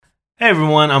Hey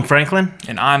everyone, I'm Franklin.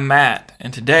 And I'm Matt,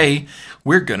 and today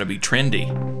we're going to be trendy.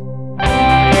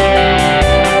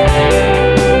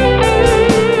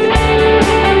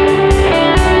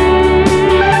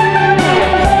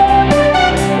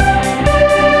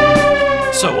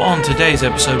 So on today's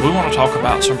episode, we want to talk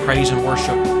about some praise and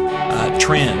worship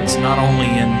trends, not only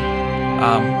in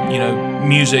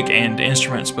music and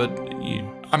instruments, but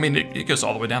it goes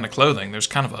all the way down to clothing. There's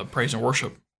kind of a praise and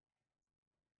worship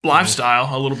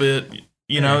lifestyle a little bit.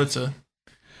 It's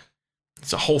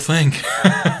a whole thing.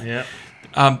 Yeah.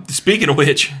 Speaking of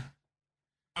which,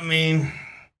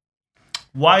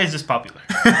 why is this popular?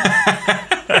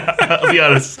 I'll be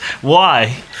honest.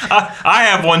 Why? I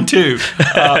have one too.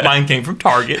 Mine came from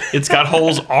Target. It's got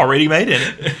holes already made in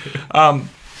it.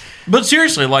 But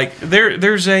seriously,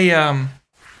 there's a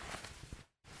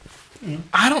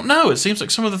I don't know. It seems like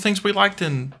some of the things we liked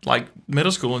in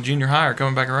middle school and junior high are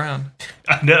coming back around.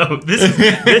 I know.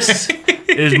 This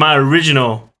is my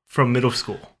original from middle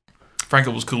school.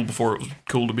 Franklin was cool before it was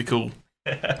cool to be cool.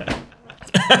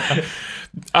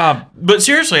 But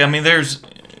seriously, there's,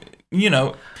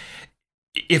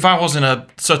 if I wasn't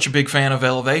such a big fan of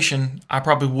Elevation, I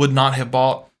probably would not have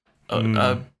bought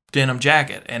a denim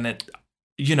jacket. And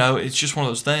it's just one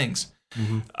of those things.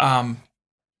 Mm-hmm.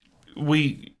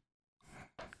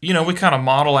 We kind of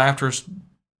model after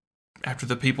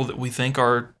the people that we think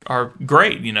are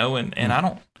great, and I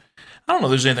don't know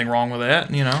there's anything wrong with that,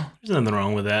 There's nothing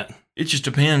wrong with that. It just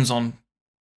depends on,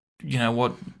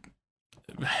 what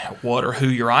or who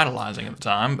you're idolizing at the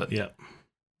time, but yeah,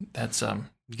 that's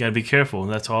you gotta be careful.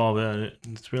 That's all about it.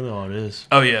 That's really all it is.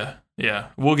 Oh yeah.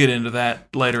 We'll get into that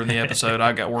later in the episode.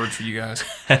 I got words for you guys,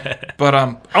 but I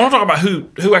want to talk about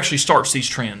who actually starts these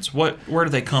trends. Where do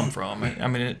they come from?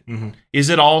 Is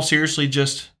it all seriously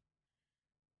just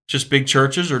big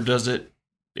churches, or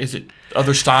is it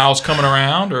other styles coming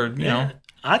around, or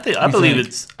I believe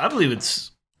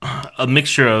it's a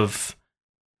mixture of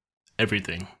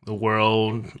everything. The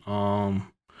world,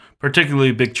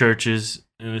 particularly big churches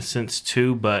in a sense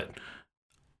too, but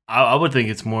I would think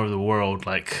it's more of the world.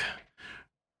 Like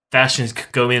fashions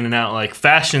could go in and out, like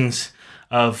fashions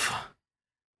of,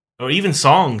 or even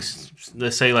songs.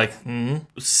 Let's say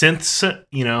synths,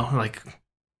 like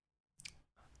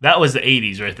that was the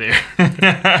 80s right there.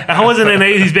 I wasn't an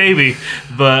 80s baby,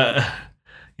 but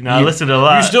I listened to a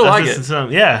lot. You still like it?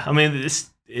 Yeah,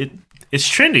 it's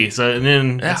trendy. So and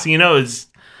then next thing you know, it's a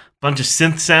bunch of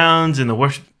synth sounds in the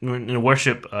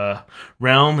worship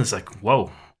realm. It's like,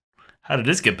 whoa, how did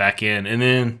this get back in? And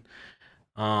then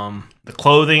the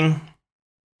clothing,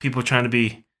 people trying to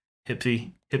be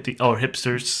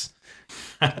hipsters.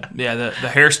 Yeah, the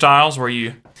hairstyles where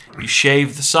you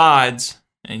shave the sides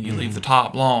and you leave the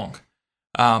top long.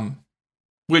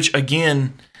 Which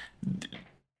again,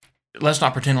 let's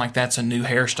not pretend like that's a new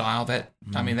hairstyle. That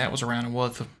was around in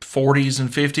the 40s and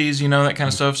 50s, that kind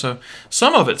of stuff. So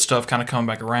some of it's stuff kind of coming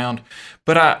back around.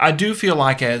 But I do feel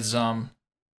like as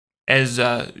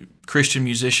Christian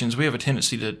musicians, we have a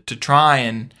tendency to try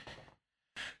and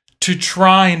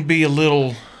be a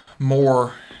little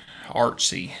more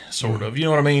artsy, sort of. You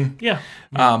know what I mean? Yeah.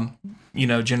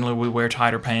 Generally we wear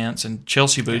tighter pants, and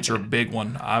Chelsea boots are a big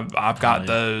one. I've got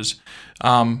those.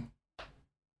 I'm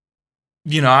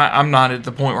not at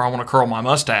the point where I want to curl my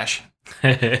mustache.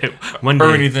 One day,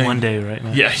 or anything. One day, right?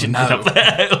 Now. Yeah,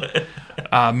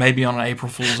 maybe on an April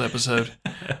Fool's episode.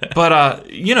 But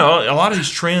a lot of these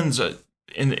trends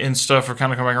and stuff are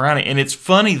kind of coming around, and it's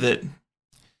funny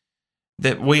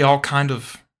that we all kind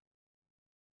of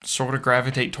sort of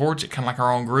gravitate towards it, kind of like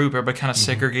our own group. Everybody kind of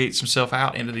segregates himself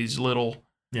out into these little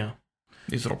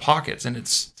pockets, and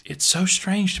it's so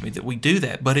strange to me that we do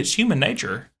that, but it's human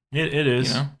nature. It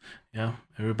is. Yeah.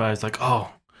 Everybody's like,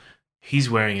 oh, he's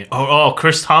wearing it. Oh,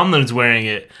 Chris Tomlin's wearing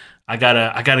it. I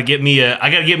gotta get me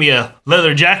a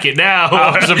leather jacket now.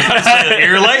 I was about to say that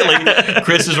here lately.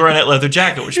 Chris is wearing that leather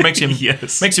jacket, which makes him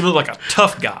look like a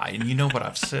tough guy, and you know what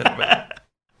I've said about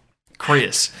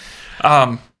Chris.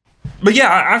 But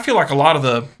yeah, I feel like a lot of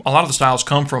the styles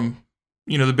come from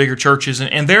the bigger churches,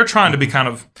 and they're trying to be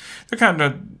trying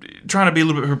to be a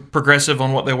little bit progressive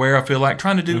on what they wear. I feel like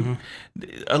trying to do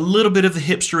a little bit of the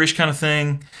hipsterish kind of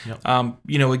thing. Yep.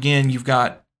 Again, you've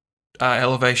got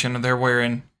Elevation, and they're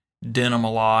wearing denim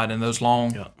a lot, and those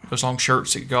long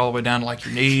shirts that go all the way down to like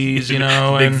your knees, big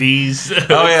and V's.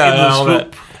 Oh yeah, all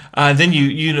that. Then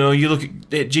you look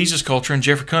at Jesus Culture, and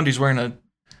Jeffrey Cundy's wearing a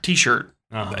t-shirt.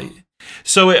 Uh-huh.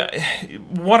 So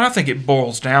what I think it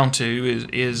boils down to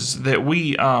is that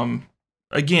we all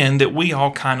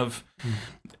kind of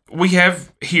we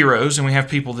have heroes, and we have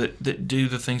people that do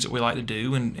the things that we like to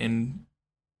do, and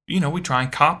we try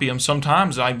and copy them.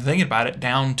 Sometimes I'm thinking about it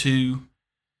down to,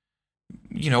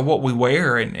 what we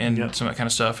wear and some of that kind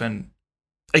of stuff. And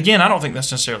again, I don't think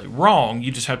that's necessarily wrong.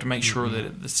 You just have to make sure that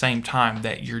at the same time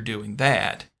that you're doing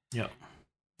that,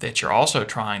 that you're also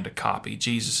trying to copy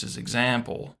Jesus'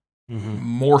 example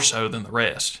more so than the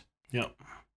rest. Yep.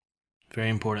 Very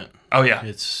important. Oh, yeah.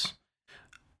 It's,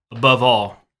 above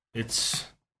all, it's,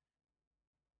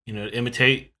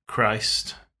 imitate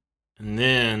Christ. And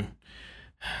then,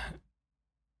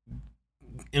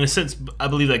 in a sense, I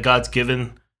believe that God's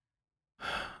given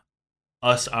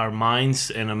us our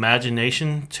minds and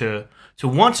imagination to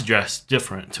want to dress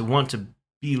different, to want to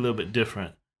be a little bit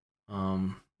different.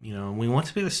 We want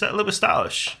to be a little bit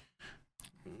stylish.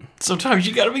 Sometimes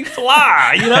you got to be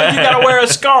fly. You got to wear a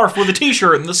scarf with a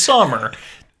t-shirt in the summer.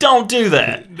 Don't do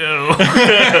that. No.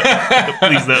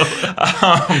 Please no.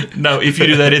 No, if you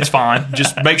do that, it's fine.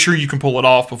 Just make sure you can pull it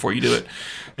off before you do it.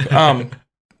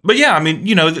 But yeah,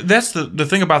 that's the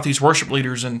thing about these worship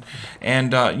leaders and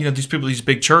these people, these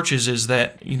big churches, is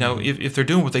that if they're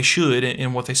doing what they should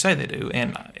and what they say they do,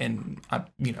 and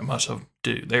most of them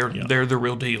do, they're the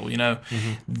real deal.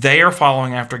 They are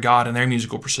following after God in their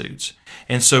musical pursuits,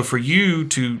 and so for you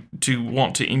to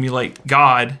want to emulate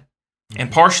God and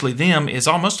partially them is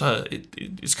almost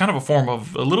it's kind of a form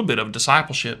of a little bit of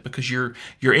discipleship, because you're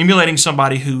emulating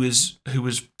somebody who is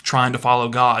trying to follow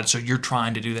God, so you're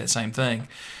trying to do that same thing.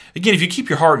 Again, if you keep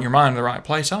your heart and your mind in the right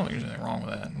place, I don't think there's anything wrong with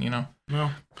that.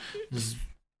 No,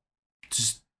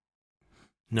 just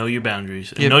know your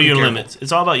boundaries and know your limits.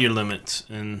 It's all about your limits,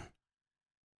 and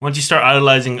once you start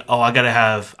idolizing, I gotta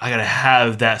have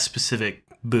that specific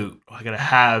boot, I gotta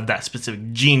have that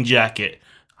specific jean jacket,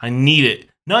 I need it.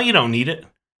 No, you don't need it.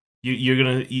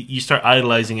 You start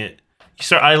idolizing it. You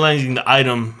start idolizing the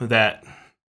item that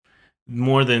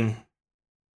more than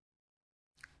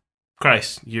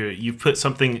Christ. You put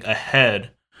something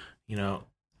ahead.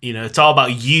 It's all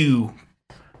about you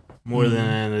more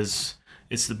than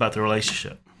it's about the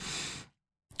relationship.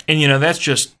 And that's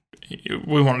just,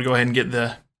 we want to go ahead and get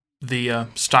the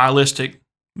stylistic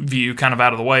view kind of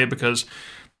out of the way, because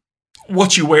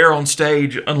what you wear on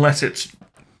stage, unless it's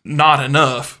not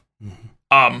enough,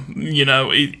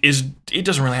 it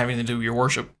doesn't really have anything to do with your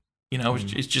worship.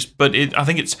 It's just, but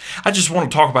I just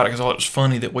want to talk about it because I thought it was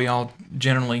funny that we all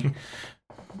generally,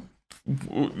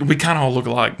 we kind of all look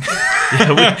alike.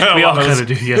 Yeah, we all kind of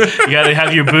do. Yeah, you got to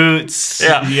have your boots.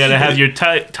 Yeah, you got to have your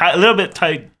tight, a little bit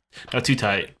tight, not too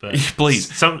tight, but please,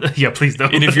 please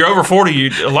don't. And if you're over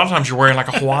 40, a lot of times you're wearing like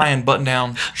a Hawaiian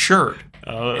button-down shirt.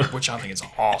 Which I think is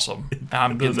awesome.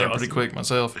 I'm getting there pretty quick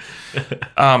myself.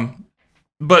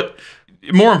 But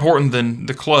more important than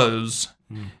the clothes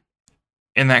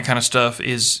and that kind of stuff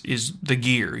is the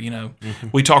gear.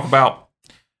 We talk about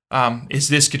is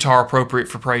this guitar appropriate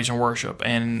for praise and worship,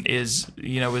 and is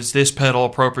this pedal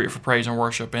appropriate for praise and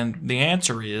worship? And the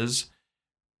answer is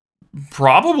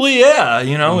probably yeah.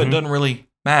 It doesn't really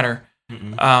matter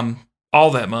all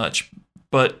that much,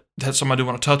 but that's something I do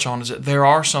want to touch on, is that there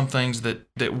are some things that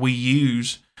we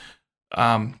use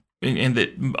and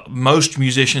that most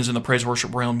musicians in the praise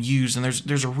worship realm use, and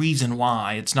there's a reason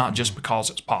why. It's not just because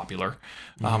it's popular.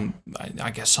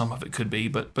 I guess some of it could be,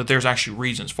 but there's actually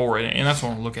reasons for it, and that's what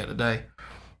I want to look at today.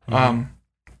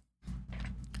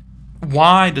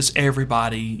 Why does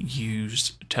everybody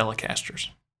use Telecasters?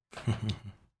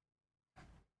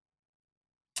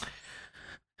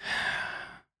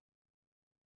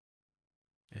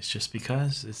 It's just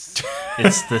because it's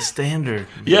the standard.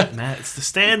 Yeah, Matt, it's the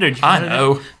standard. I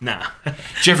know. Nah.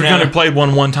 Jeffrey Gunner played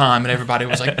one time, and everybody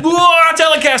was like, "Whoa,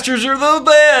 Telecasters are the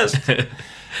best."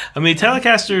 I mean,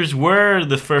 Telecasters were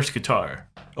the first guitar,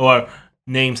 or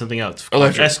name something else.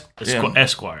 Electric.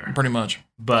 Esquire. Pretty much.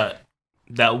 But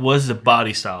that was the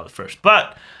body style at first.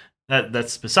 But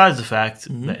that's besides the fact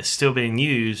that it's still being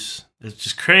used. It's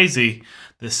just crazy.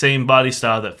 The same body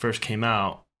style that first came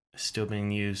out is still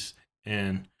being used,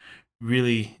 and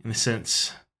really, in a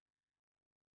sense,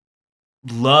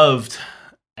 loved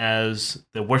as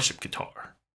the worship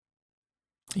guitar.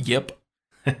 Yep.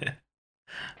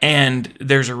 And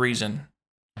there's a reason.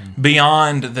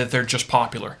 Beyond that they're just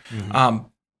popular.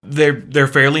 They're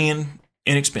fairly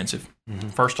inexpensive,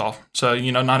 first off. So,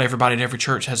 not everybody at every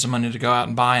church has the money to go out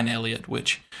and buy an Elliott,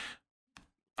 which,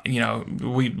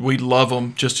 we love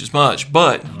them just as much.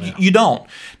 But you don't.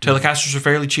 Telecasters are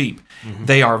fairly cheap.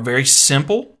 They are very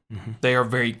simple. They are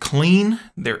very clean.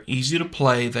 They're easy to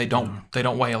play. They don't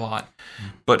weigh a lot.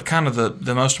 But kind of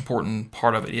the most important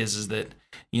part of it is that,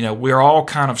 we're all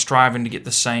kind of striving to get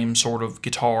the same sort of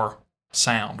guitar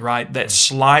sound, right? That's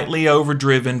slightly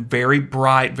overdriven, very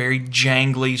bright, very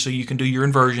jangly, so you can do your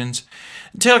inversions.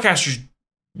 Telecasters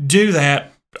do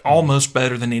that almost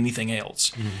better than anything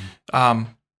else.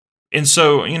 Mm-hmm. And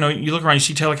so, you look around, you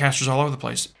see Telecasters all over the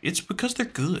place. It's because they're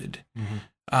good.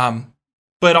 Mm-hmm.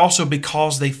 But also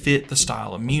because they fit the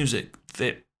style of music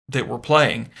that we're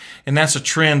playing. And that's a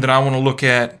trend that I want to look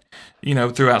at,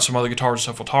 throughout some other guitars and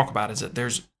stuff we'll talk about, is that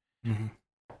mm-hmm.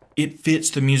 it fits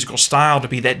the musical style to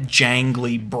be that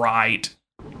jangly, bright,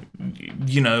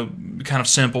 kind of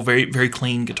simple, very, very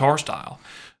clean guitar style.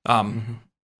 Mm-hmm.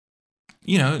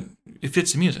 It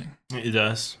fits the music. It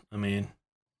does. I mean,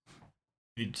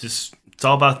 it's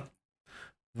all about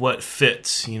what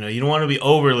fits. You don't want to be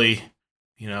overly,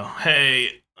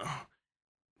 hey,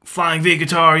 flying V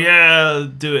guitar, yeah,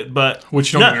 do it. But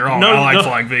which, don't get me wrong, I like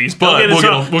flying Vs, but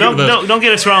don't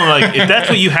get us wrong. Like, if that's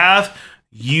what you have,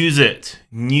 use it,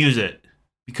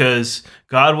 because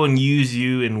God will use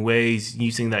you in ways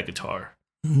using that guitar.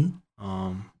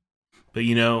 Mm-hmm. But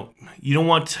you don't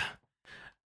want,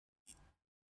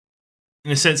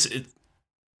 in a sense,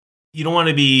 you don't want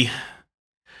to be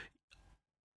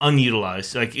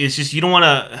unutilized. Like, it's just, you want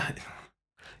to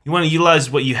utilize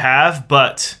what you have,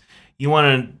 but you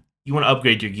want to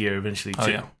upgrade your gear eventually too. Oh,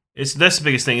 yeah. That's the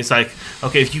biggest thing. It's like,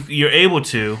 okay, if you're able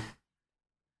to,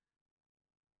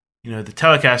 the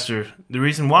Telecaster, the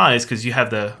reason why is because you have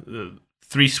the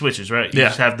 3 switches, right? You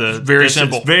just have the very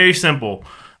simple. It's very simple.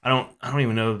 I don't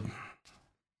even know.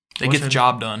 They get the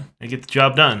job done. They get the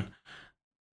job done.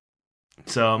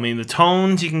 So, I mean, the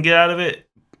tones you can get out of it,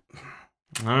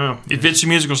 I don't know. It fits your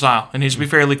musical style. It needs to be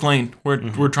fairly clean.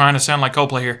 We're trying to sound like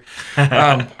Coldplay here.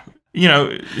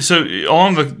 So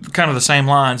along the kind of the same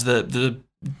lines, the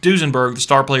Duesenberg, the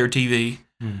Star Player TV,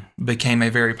 became a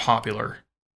very popular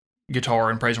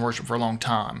guitar in praise and worship for a long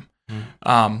time.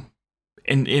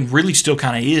 And really still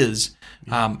kind of is.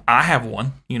 I have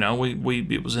one.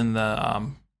 It was in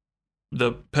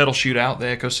the pedal shootout, the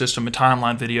Ecosystem and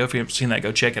Timeline video. If you haven't seen that,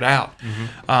 go check it out.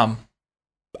 Mm-hmm.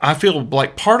 I feel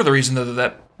like part of the reason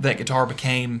that guitar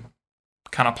became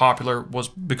kind of popular was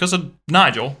because of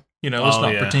Nigel. Let's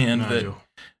not pretend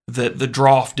that the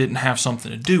Droff didn't have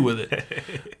something to do with it.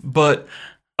 But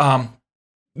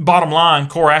bottom line,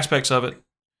 core aspects of it,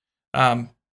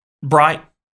 bright,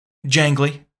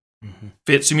 jangly,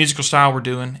 fits the musical style we're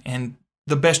doing, and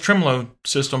the best tremolo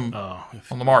system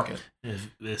on the market.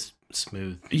 It's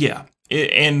smooth. Yeah.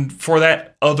 And for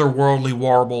that otherworldly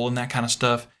warble and that kind of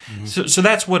stuff. Mm-hmm. So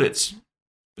that's what it's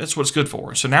good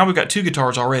for. So now we've got 2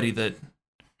 guitars already that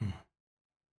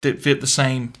fit the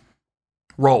same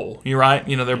role. You're right.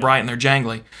 They're bright and they're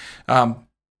jangly. And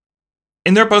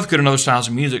they're both good in other styles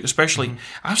of music, especially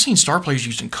I've seen Star Players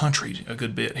used in country a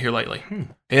good bit here lately.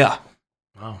 Yeah.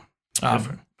 Wow.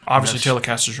 Obviously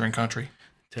Telecasters are in country.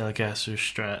 Telecasters,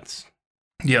 Strats.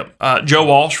 Yep. Joe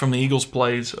Walsh from the Eagles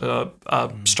plays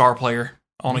Star Player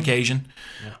on occasion.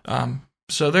 Yeah.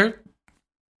 So they're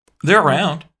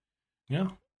around. Yeah.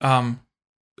 And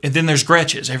then there's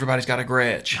Gretches. Everybody's got a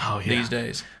Gretsch these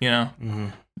days.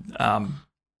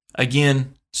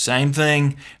 Again, same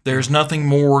thing. There's nothing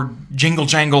more jingle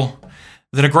jangle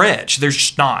than a Gretsch. There's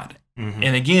just not. Mm-hmm.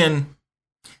 And again,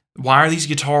 why are these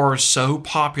guitars so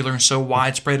popular and so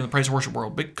widespread in the praise and worship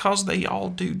world? Because they all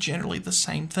do generally the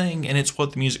same thing, and it's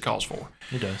what the music calls for.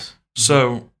 It does.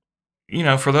 So,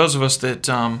 for those of us that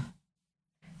on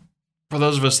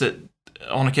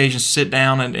occasion sit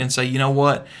down and say, you know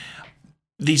what,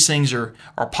 these things are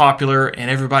popular and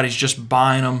everybody's just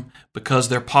buying them because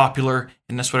they're popular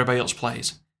and that's what everybody else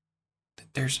plays.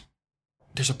 There's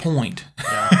a point.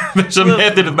 Yeah. There's a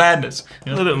method of madness. A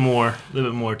little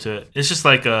bit more to it. It's just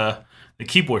like the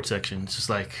keyboard section. It's just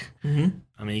like, I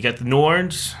mean, you got the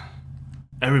Nords.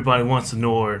 Everybody wants the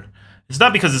Nord. It's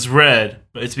not because it's red,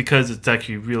 but it's because it's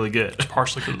actually really good. It's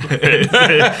partially because it's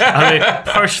red. I mean,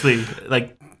 partially,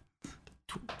 like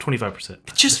 25%.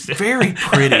 It's just very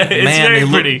pretty. Man, they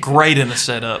look great in the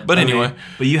setup. But anyway.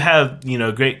 But you have,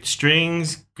 great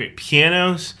strings, great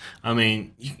pianos. I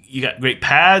mean, you got great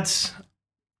pads.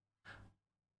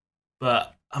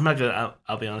 But I'm not gonna.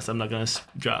 I'll be honest. I'm not gonna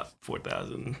drop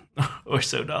 $4,000 or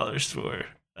so for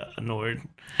a Nord.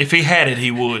 If he had it, he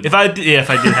would. If I did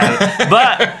have it.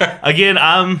 But again,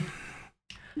 I'm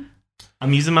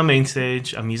using my main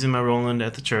stage. I'm using my Roland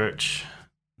at the church.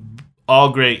 All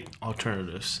great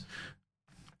alternatives.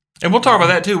 And we'll talk about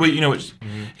that too.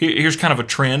 Here's kind of a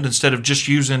trend. Instead of just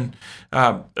using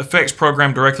effects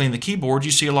programmed directly in the keyboard,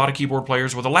 you see a lot of keyboard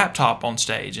players with a laptop on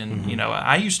stage. And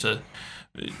I used to.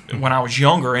 When I was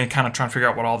younger and kind of trying to figure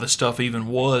out what all this stuff even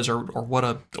was or what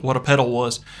a pedal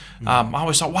was, I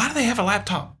always thought, why do they have a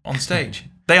laptop on stage?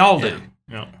 They all do.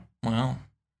 Yeah. Well.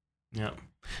 Yeah.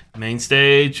 Main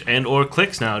stage and or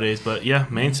clicks nowadays, but yeah,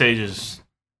 main stage is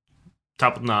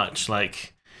top of notch.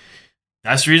 Like,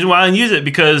 That's the reason why I use it,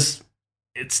 because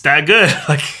it's that good.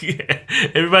 Like,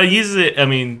 everybody uses it. I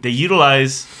mean, they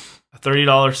utilize a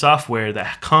 $30 software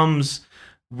that comes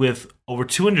with over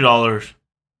 $200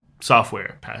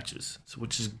 software patches,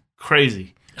 which is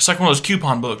crazy. It's like one of those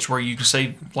coupon books where you can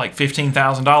save like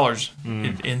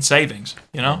 $15,000 in savings,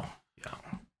 you know? Yeah.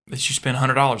 That you spend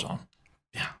 $100 on.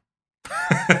 Yeah.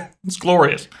 It's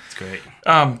glorious. It's great.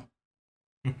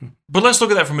 But let's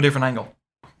look at that from a different angle.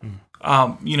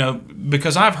 You know,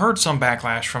 because I've heard some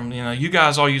backlash from, you know, you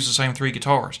guys all use the same 3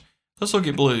 guitars. Let's look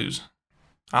at blues.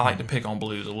 I like to pick on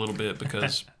blues a little bit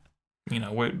because, you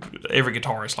know, every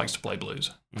guitarist likes to play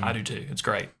blues. I do too. It's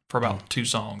great for about 2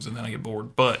 songs, and then I get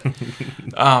bored. But,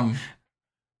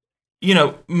 you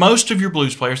know, most of your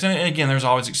blues players, and again, there's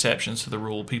always exceptions to the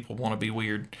rule. People want to be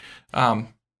weird. What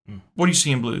do you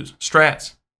see in blues?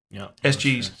 Strats,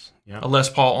 SGs, a Les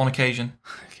Paul on occasion,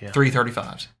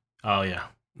 335s. Oh, yeah.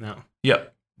 No.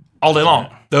 Yep. All day long.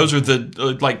 Those are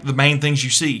the main things you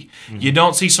see. You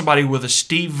don't see somebody with a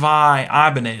Steve Vai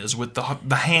Ibanez with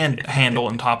the hand handle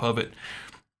on top of it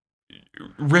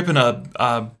ripping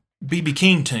a B.B.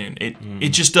 King tune. It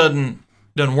just doesn't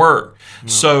work. No.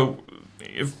 So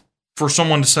if for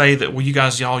someone to say that, well, you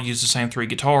guys all use the same 3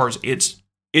 guitars, it's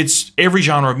every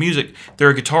genre of music. There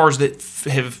are guitars that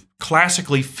have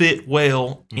classically fit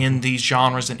well in these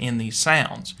genres and in these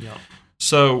sounds. Yeah.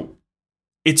 So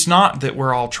it's not that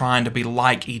we're all trying to be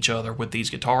like each other with these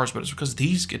guitars, but it's because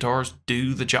these guitars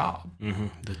do the job.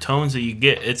 The tones that you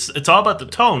get, it's all about the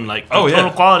tone, like the tonal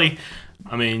quality.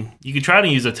 I mean, you could try to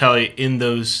use a Tele in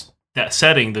that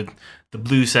setting, the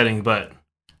blues setting, but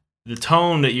the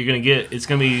tone that you're gonna get, it's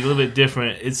gonna be a little bit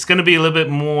different. It's gonna be a little bit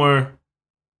more.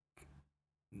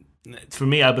 For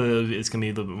me, I believe it's gonna be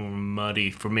a little bit more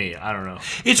muddy. For me, I don't know.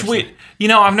 It's weird. You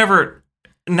know, I've never.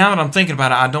 Now that I'm thinking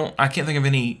about it, I can't think of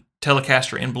any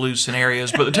Telecaster in blues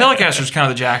scenarios, but the Telecaster is kind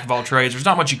of the jack of all trades. There's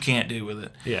not much you can't do with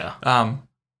it. Yeah.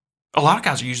 A lot of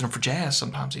guys are using them for jazz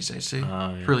sometimes these days too.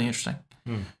 Really interesting.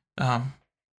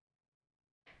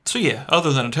 So yeah,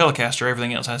 other than a Telecaster,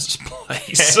 everything else has its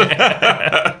place.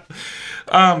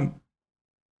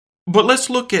 But let's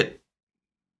look at,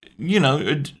 you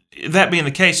know, that being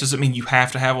the case, does it mean you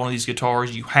have to have one of these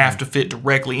guitars? You have to fit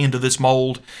directly into this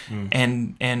mold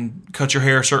and cut your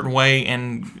hair a certain way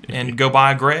and go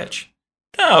buy a Gretsch?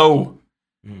 No.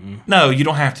 No, you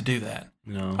don't have to do that.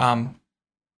 No.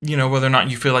 You know, whether or not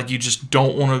you feel like you just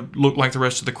don't want to look like the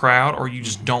rest of the crowd, or you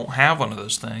just don't have one of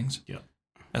those things. Yep.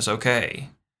 That's okay.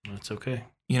 That's okay.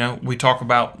 You know, we talk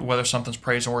about whether something's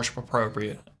praise and worship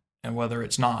appropriate and whether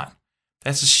it's not.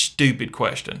 That's a stupid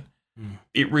question.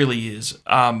 It really is.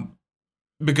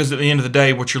 Because at the end of the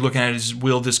day, what you're looking at is,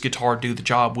 will this guitar do the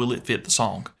job? Will it fit the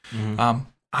song?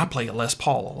 I play a Les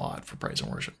Paul a lot for praise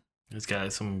and worship. It's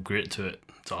got some grit to it.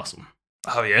 It's awesome.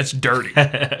 Oh, yeah, it's dirty.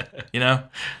 You know?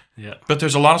 Yeah. But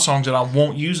there's a lot of songs that I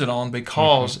won't use it on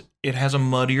because it has a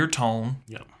muddier tone.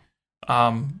 Yep.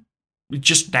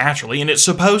 Just naturally, and it's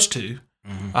supposed to.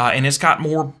 And it's got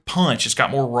more punch. It's got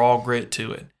more raw grit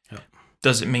to it. Yep.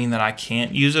 Does it mean that I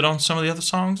can't use it on some of the other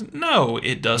songs? No,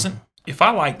 it doesn't. If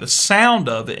I like the sound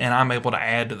of it and I'm able to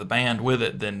add to the band with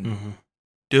it, then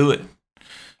do it.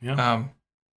 Yeah.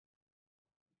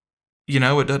 You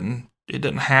know, it doesn't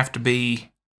have to be.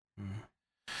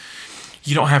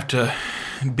 You don't have to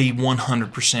be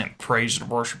 100% praise and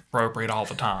worship appropriate all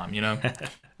the time. You know.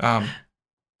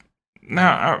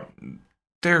 Now,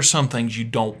 there are some things you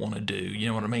don't want to do. You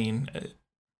know what I mean?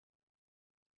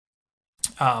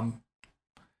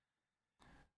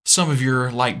 Some of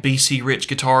your, like, BC Rich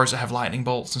guitars that have lightning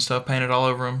bolts and stuff painted all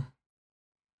over them.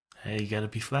 Hey, you got to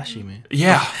be flashy, man.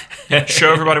 Yeah.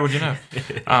 Show everybody what you know.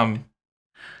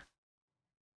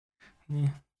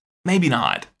 Maybe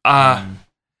not.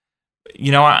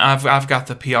 You know, I've got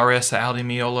the PRS, the Aldi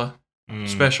Meola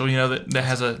special, you know, that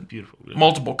has a beautiful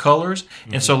multiple colors.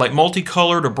 And so, like,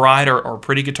 multicolored or bright or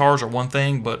pretty guitars are one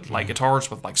thing, but, like,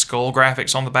 guitars with, like, skull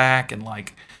graphics on the back and,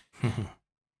 like,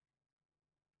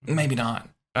 maybe not.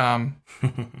 You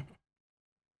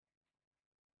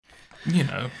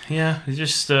know. Yeah,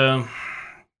 just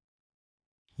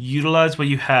utilize what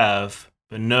you have,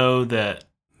 but know that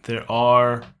there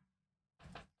are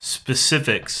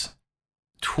specifics,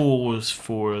 tools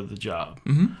for the job.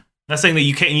 Not saying that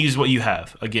you can't use what you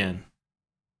have. Again,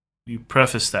 you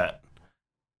preface that.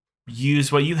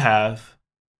 Use what you have,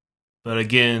 but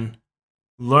again,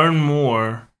 learn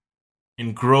more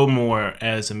and grow more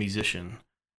as a musician,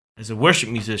 as a worship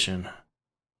musician.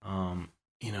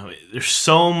 You know, there's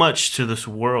so much to this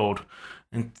world,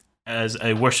 and as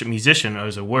a worship musician or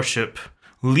as a worship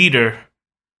leader,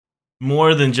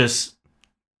 more than just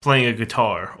playing a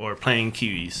guitar or playing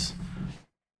keys.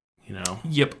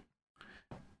 Yep.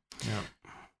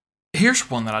 Here's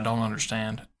one that I don't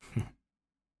understand.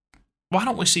 Why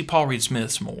don't we see Paul Reed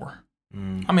Smiths more? I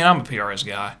mean, I'm a PRS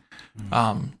guy.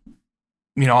 I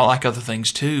like other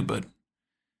things too, but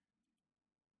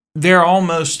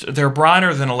they're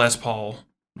brighter than a Les Paul,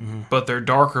 but they're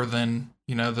darker than,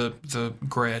 the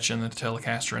Gretsch and the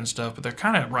Telecaster and stuff, but they're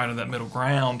kind of right in that middle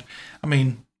ground. I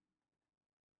mean,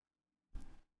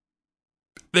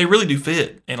 they really do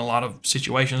fit in a lot of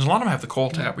situations. A lot of them have the coil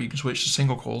tap where you can switch to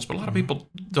single coils, but a lot of people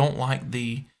don't like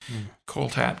the coil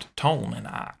tapped tone, and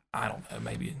I don't know,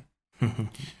 maybe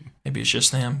it's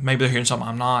just them. Maybe they're hearing something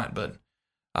I'm not, but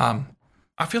I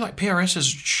feel like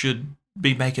PRSs should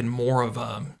be making more of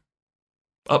a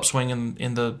upswing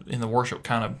in the worship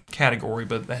kind of category,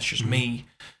 but that's just me.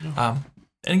 And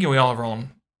again, we all have our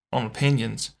own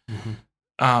opinions.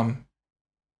 But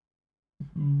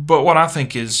what I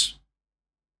think is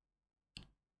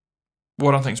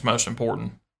most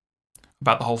important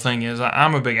about the whole thing is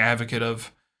I'm a big advocate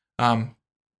of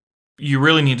you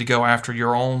really need to go after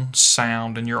your own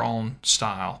sound and your own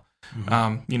style.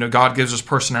 God gives us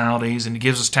personalities and He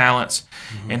gives us talents,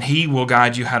 and He will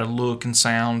guide you how to look and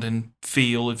sound and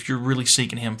feel if you're really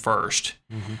seeking Him first.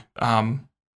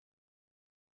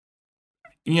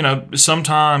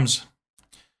 Sometimes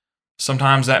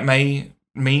that may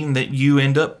mean that you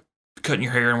end up cutting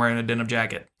your hair and wearing a denim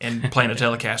jacket and playing a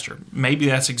Telecaster. Maybe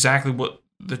that's exactly what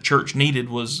the church needed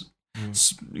was,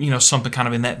 something kind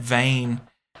of in that vein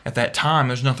at that time.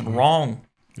 There's nothing wrong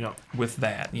with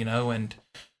that, and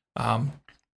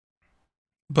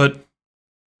but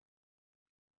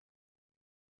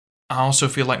I also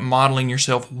feel like modeling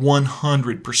yourself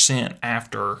 100%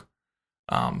 after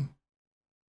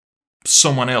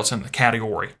someone else in the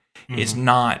category is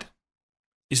not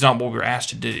what we're asked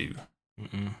to do.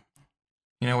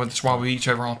 That's why we each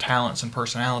have our own talents and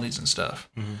personalities and stuff.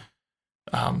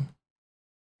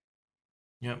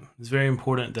 It's very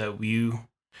important that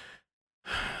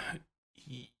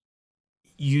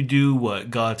you do what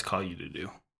God's called you to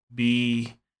do.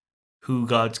 Be who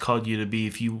God's called you to be.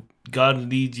 If God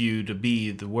leads you to be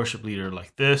the worship leader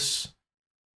like this,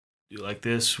 do like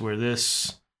this, wear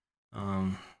this.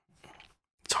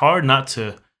 It's hard not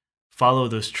to follow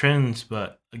those trends,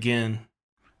 but again,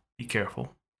 be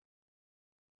careful.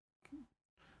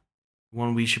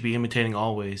 One we should be imitating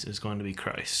always is going to be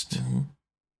Christ.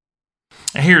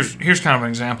 And here's kind of an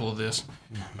example of this.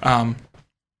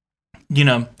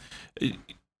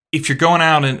 If you're going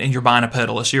out and you're buying a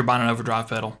pedal, let's say you're buying an overdrive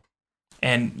pedal,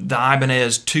 and the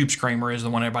Ibanez Tube Screamer is the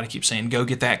one everybody keeps saying, go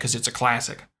get that because it's a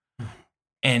classic.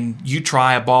 And you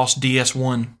try a Boss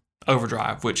DS1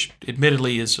 overdrive, which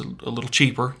admittedly is a little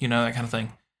cheaper, that kind of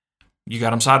thing. You got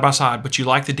them side by side, but you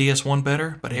like the DS1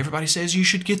 better, but everybody says you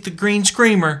should get the green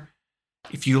Screamer.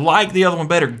 If you like the other one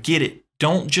better, get it.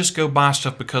 Don't just go buy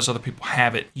stuff because other people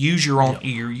have it. Use your own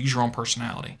ear. Use your own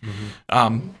personality.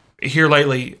 Here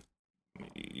lately,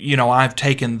 I've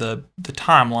taken the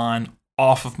timeline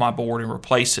off of my board and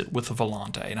replaced it with a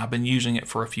Volante, and I've been using it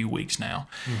for a few weeks now.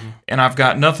 And I've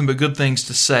got nothing but good things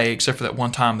to say, except for that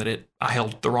one time that I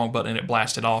held the wrong button and it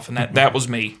blasted off, and that was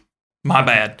me. My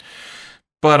bad.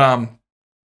 But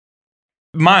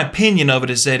my opinion of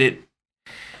it is that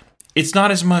it's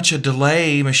not as much a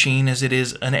delay machine as it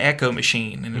is an echo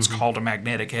machine, and it's called a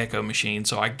magnetic echo machine,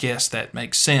 so I guess that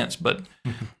makes sense, but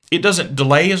it doesn't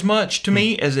delay as much to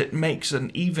me as it makes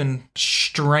an even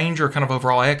stranger kind of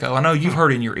overall echo. I know you've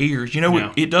heard it in your ears.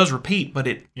 It does repeat, but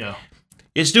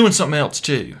it's doing something else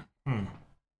too.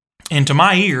 And to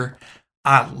my ear,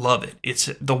 I love it. It's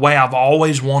the way I've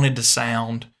always wanted to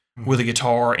sound with a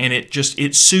guitar, and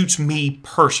it suits me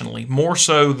personally more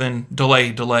so than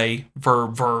delay,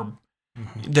 verb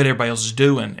that everybody else is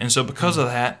doing. And so because of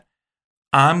that,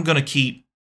 I'm going to keep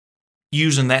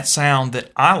using that sound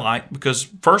that I like because,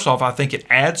 first off, I think it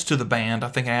adds to the band. I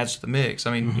think it adds to the mix.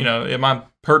 I mean, am I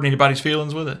hurting anybody's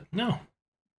feelings with it? No.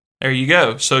 There you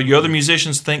go. So your other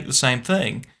musicians think the same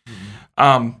thing.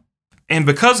 And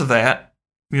because of that,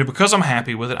 because I'm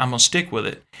happy with it, I'm going to stick with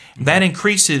it. That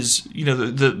increases,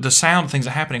 the sound of things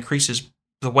that happen increases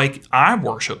the way I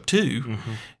worship too.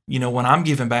 When I'm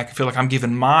giving back, I feel like I'm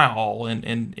giving my all and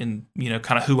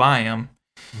kind of who I am.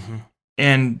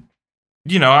 And,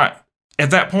 at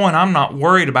that point, I'm not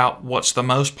worried about what's the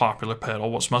most popular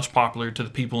pedal, what's most popular to the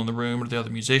people in the room or the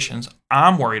other musicians.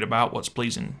 I'm worried about what's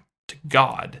pleasing to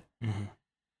God.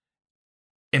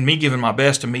 And me giving my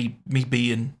best and me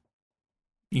being,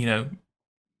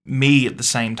 me at the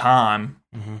same time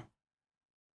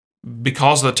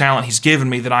because of the talent He's given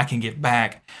me that I can give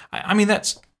back. I mean,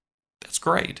 that's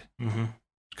great.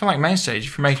 Because kind of like Mainstage.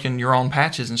 If you're making your own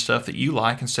patches and stuff that you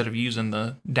like instead of using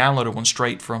the downloaded one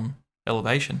straight from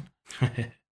Elevation,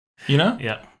 you know?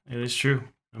 Yeah, it is true.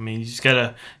 I mean, you just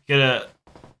gotta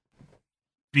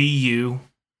be you,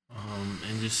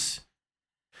 and just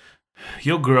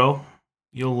you'll grow,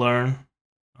 you'll learn,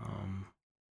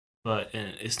 but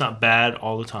it's not bad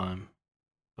all the time.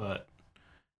 But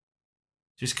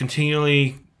just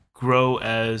continually grow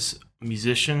as a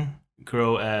musician,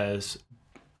 grow as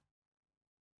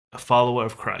a follower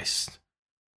of Christ.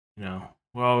 You know,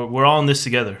 we're all in this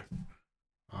together.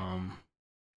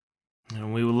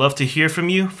 And we would love to hear from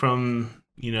you.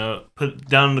 Put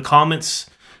down in the comments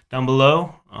down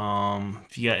below.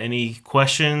 If you got any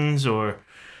questions, or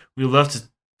we'd love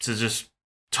to just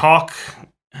talk,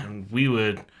 and we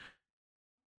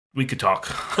could talk.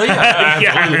 Well,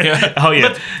 yeah. Oh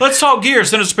yeah. Let's talk gear.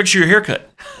 Send us a picture of your haircut.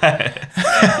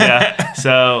 Yeah.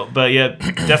 So, but yeah,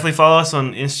 definitely follow us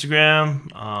on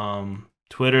Instagram,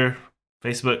 Twitter,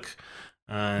 Facebook,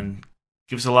 and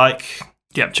give us a like.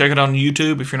 Yeah, check it out on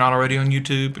YouTube if you're not already on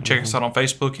YouTube. Check us out on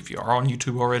Facebook if you are on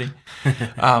YouTube already.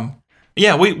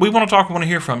 Yeah, we want to talk. We want to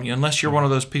hear from you. Unless you're one of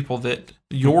those people that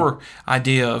your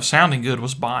idea of sounding good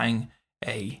was buying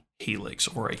a Helix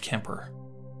or a Kemper.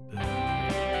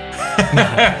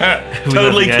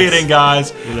 Totally kidding,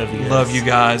 guys. We love you guys. Love you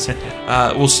guys.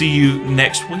 We'll see you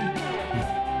next week.